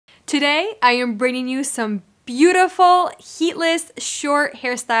Today, I am bringing you some beautiful, heatless, short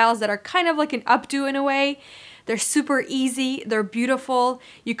hairstyles that are kind of like an updo in a way. They're super easy, they're beautiful.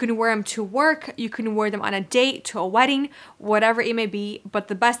 You can wear them to work, you can wear them on a date, to a wedding, whatever it may be. But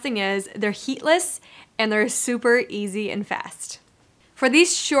the best thing is they're heatless and they're super easy and fast. For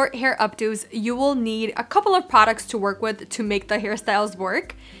these short hair updos, you will need a couple of products to work with to make the hairstyles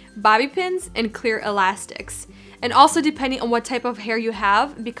work. Bobby pins and clear elastics. And also depending on what type of hair you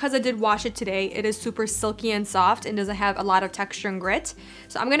have, because I did wash it today, it is super silky and soft and doesn't have a lot of texture and grit.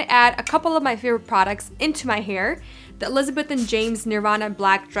 So I'm gonna add a couple of my favorite products into my hair. The Elizabeth & James Nirvana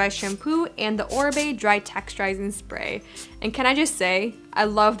Black Dry Shampoo and the Oribe Dry Texturizing Spray. And can I just say, I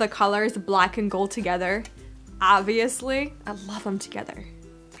love the colors black and gold together. Obviously, I love them together.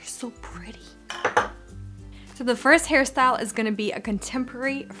 They're so pretty. So the first hairstyle is gonna be a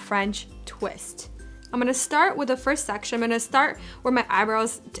contemporary French twist. I'm gonna start with the first section. I'm gonna start where my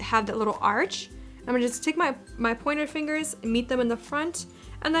eyebrows have that little arch. I'm gonna just take my pointer fingers and meet them in the front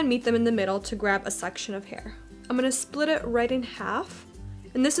and then meet them in the middle to grab a section of hair. I'm gonna split it right in half.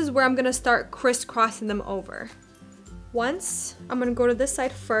 And this is where I'm gonna start crisscrossing them over. Once, I'm gonna go to this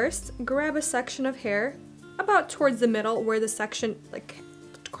side first, grab a section of hair about towards the middle where the section like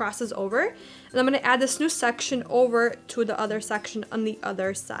crosses over. And I'm gonna add this new section over to the other section on the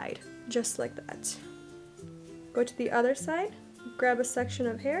other side, just like that. Go to the other side, grab a section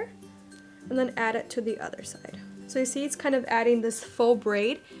of hair, and then add it to the other side. So you see it's kind of adding this faux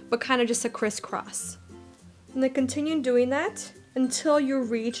braid, but kind of just a crisscross. And then continue doing that until you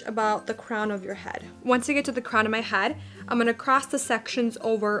reach about the crown of your head. Once I get to the crown of my head, I'm gonna cross the sections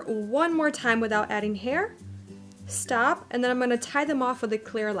over one more time without adding hair. Stop, and then I'm gonna tie them off with a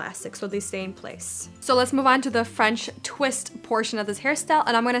clear elastic so they stay in place. So let's move on to the French twist portion of this hairstyle,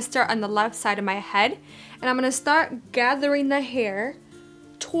 and I'm gonna start on the left side of my head, and I'm gonna start gathering the hair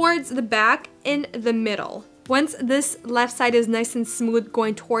towards the back in the middle. Once this left side is nice and smooth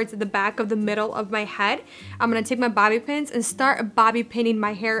going towards the back of the middle of my head, I'm gonna take my bobby pins and start bobby pinning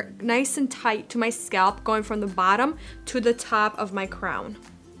my hair nice and tight to my scalp, going from the bottom to the top of my crown.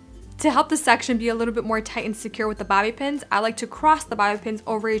 To help the section be a little bit more tight and secure with the bobby pins, I like to cross the bobby pins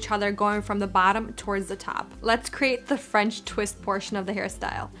over each other going from the bottom towards the top. Let's create the French twist portion of the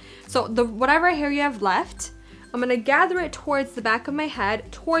hairstyle. So whatever hair you have left, I'm gonna gather it towards the back of my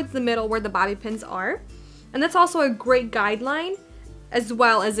head, towards the middle where the bobby pins are. And that's also a great guideline, as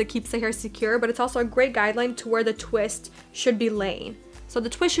well as it keeps the hair secure, but it's also a great guideline to where the twist should be laying. So the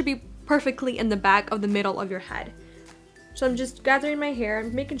twist should be perfectly in the back of the middle of your head. So I'm just gathering my hair,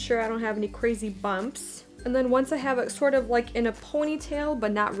 I'm making sure I don't have any crazy bumps. And then once I have it sort of like in a ponytail,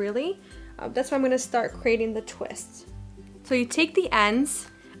 but not really, that's when I'm gonna start creating the twist. So you take the ends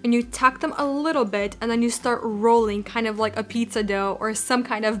and you tuck them a little bit, and then you start rolling kind of like a pizza dough or some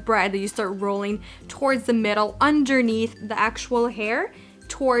kind of bread that you start rolling towards the middle underneath the actual hair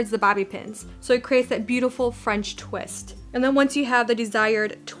towards the bobby pins. So it creates that beautiful French twist. And then once you have the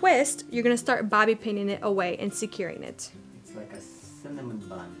desired twist, you're gonna start bobby pinning it away and securing it. It's like a cinnamon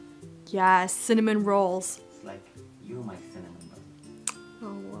bun. Yes, cinnamon rolls. It's like you my cinnamon bun.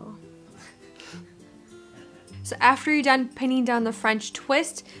 Oh, well. So after you're done pinning down the French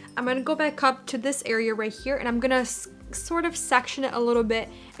twist, I'm gonna go back up to this area right here, and I'm gonna sort of section it a little bit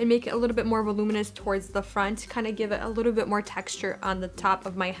and make it a little bit more voluminous towards the front, kind of give it a little bit more texture on the top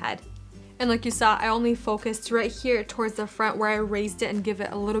of my head. And like you saw, I only focused right here towards the front where I raised it and give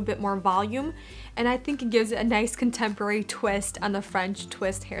it a little bit more volume. And I think it gives it a nice contemporary twist on the French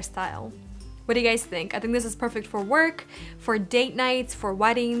twist hairstyle. What do you guys think? I think this is perfect for work, for date nights, for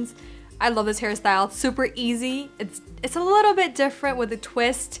weddings. I love this hairstyle. It's super easy. It's a little bit different with a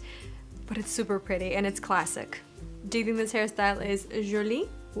twist, but it's super pretty and it's classic. Do you think this hairstyle is jolie?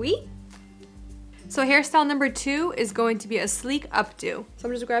 Oui? So hairstyle number 2 is going to be a sleek updo. So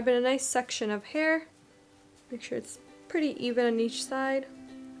I'm just grabbing a nice section of hair. Make sure it's pretty even on each side.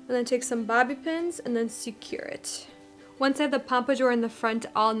 And then take some bobby pins and then secure it. Once I have the pompadour in the front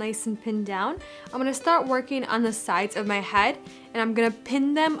all nice and pinned down, I'm gonna start working on the sides of my head, and I'm gonna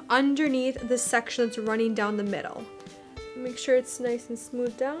pin them underneath the section that's running down the middle. Make sure it's nice and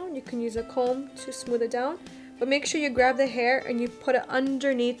smooth down. You can use a comb to smooth it down. But make sure you grab the hair and you put it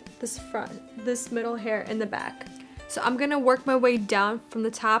underneath this middle hair in the back. So I'm gonna work my way down from the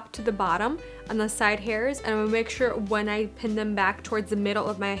top to the bottom on the side hairs, and I'm gonna make sure when I pin them back towards the middle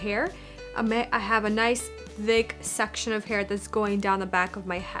of my hair, I have a nice thick section of hair that's going down the back of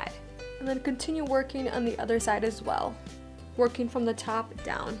my head. And then continue working on the other side as well, working from the top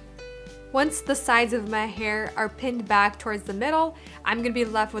down. Once the sides of my hair are pinned back towards the middle, I'm gonna be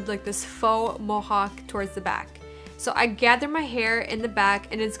left with like this faux mohawk towards the back. So I gather my hair in the back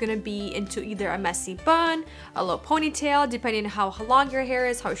and it's gonna be into either a messy bun, a low ponytail, depending on how long your hair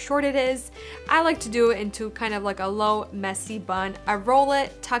is, how short it is. I like to do it into kind of like a low messy bun. I roll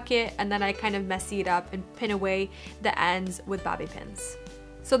it, tuck it, and then I kind of messy it up and pin away the ends with bobby pins.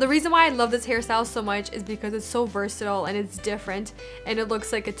 So the reason why I love this hairstyle so much is because it's so versatile and it's different, and it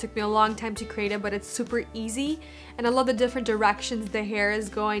looks like it took me a long time to create it, but it's super easy. And I love the different directions the hair is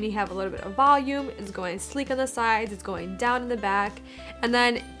going. You have a little bit of volume, it's going sleek on the sides, it's going down in the back, and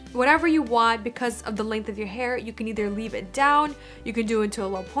then whatever you want because of the length of your hair, you can either leave it down, you can do it into a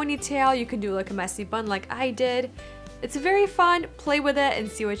low ponytail, you can do like a messy bun like I did. It's very fun, play with it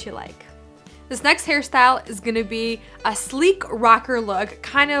and see what you like. This next hairstyle is gonna be a sleek rocker look,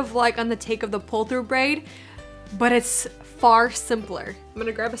 kind of like on the take of the pull-through braid, but it's far simpler. I'm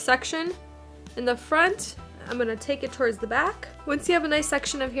gonna grab a section in the front, I'm gonna take it towards the back. Once you have a nice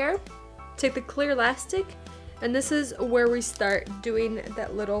section of hair, take the clear elastic, and this is where we start doing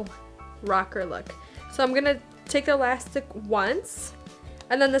that little rocker look. So I'm gonna take the elastic once,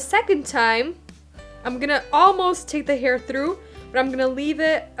 and then the second time, I'm gonna almost take the hair through, but I'm gonna leave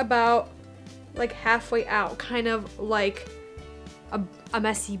it about like halfway out, kind of like a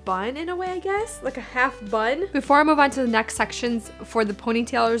messy bun in a way, I guess, like a half bun. Before I move on to the next sections for the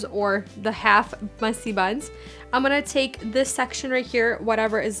ponytailers or the half messy buns, I'm gonna take this section right here,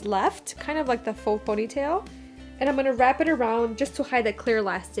 whatever is left, kind of like the faux ponytail, and I'm gonna wrap it around just to hide that clear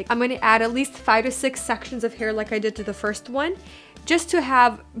elastic. I'm gonna add at least 5 to 6 sections of hair like I did to the first one, just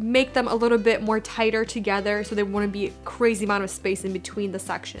to make them a little bit more tighter together so there wouldn't be a crazy amount of space in between the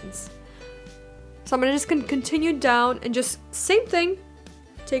sections. So I'm gonna continue down and just same thing,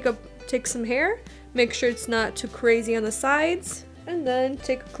 take some hair, make sure it's not too crazy on the sides, and then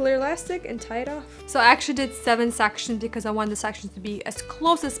take a clear elastic and tie it off. So I actually did 7 sections because I want the sections to be as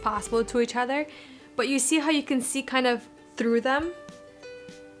close as possible to each other, but you see how you can see kind of through them?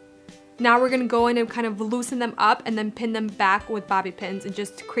 Now we're gonna go in and kind of loosen them up and then pin them back with bobby pins and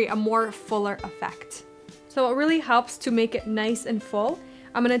just create a more fuller effect. So it really helps to make it nice and full.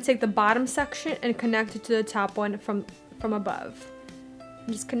 I'm gonna take the bottom section and connect it to the top one from above.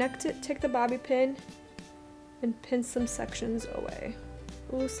 Just connect it, take the bobby pin, and pin some sections away.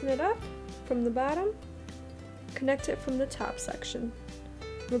 Loosen it up from the bottom, connect it from the top section.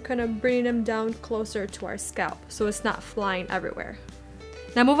 We're kind of bringing them down closer to our scalp so it's not flying everywhere.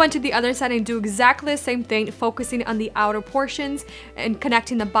 Now move on to the other side and do exactly the same thing, focusing on the outer portions and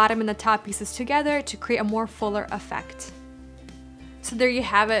connecting the bottom and the top pieces together to create a more fuller effect. So there you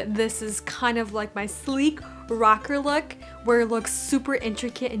have it. This is kind of like my sleek rocker look where it looks super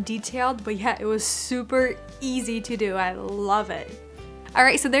intricate and detailed, but yeah, it was super easy to do. I love it.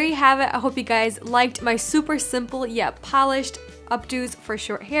 Alright, so there you have it. I hope you guys liked my super simple yet polished updos for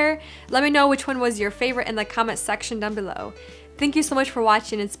short hair. Let me know which one was your favorite in the comment section down below. Thank you so much for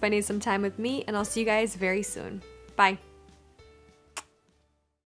watching and spending some time with me, and I'll see you guys very soon. Bye.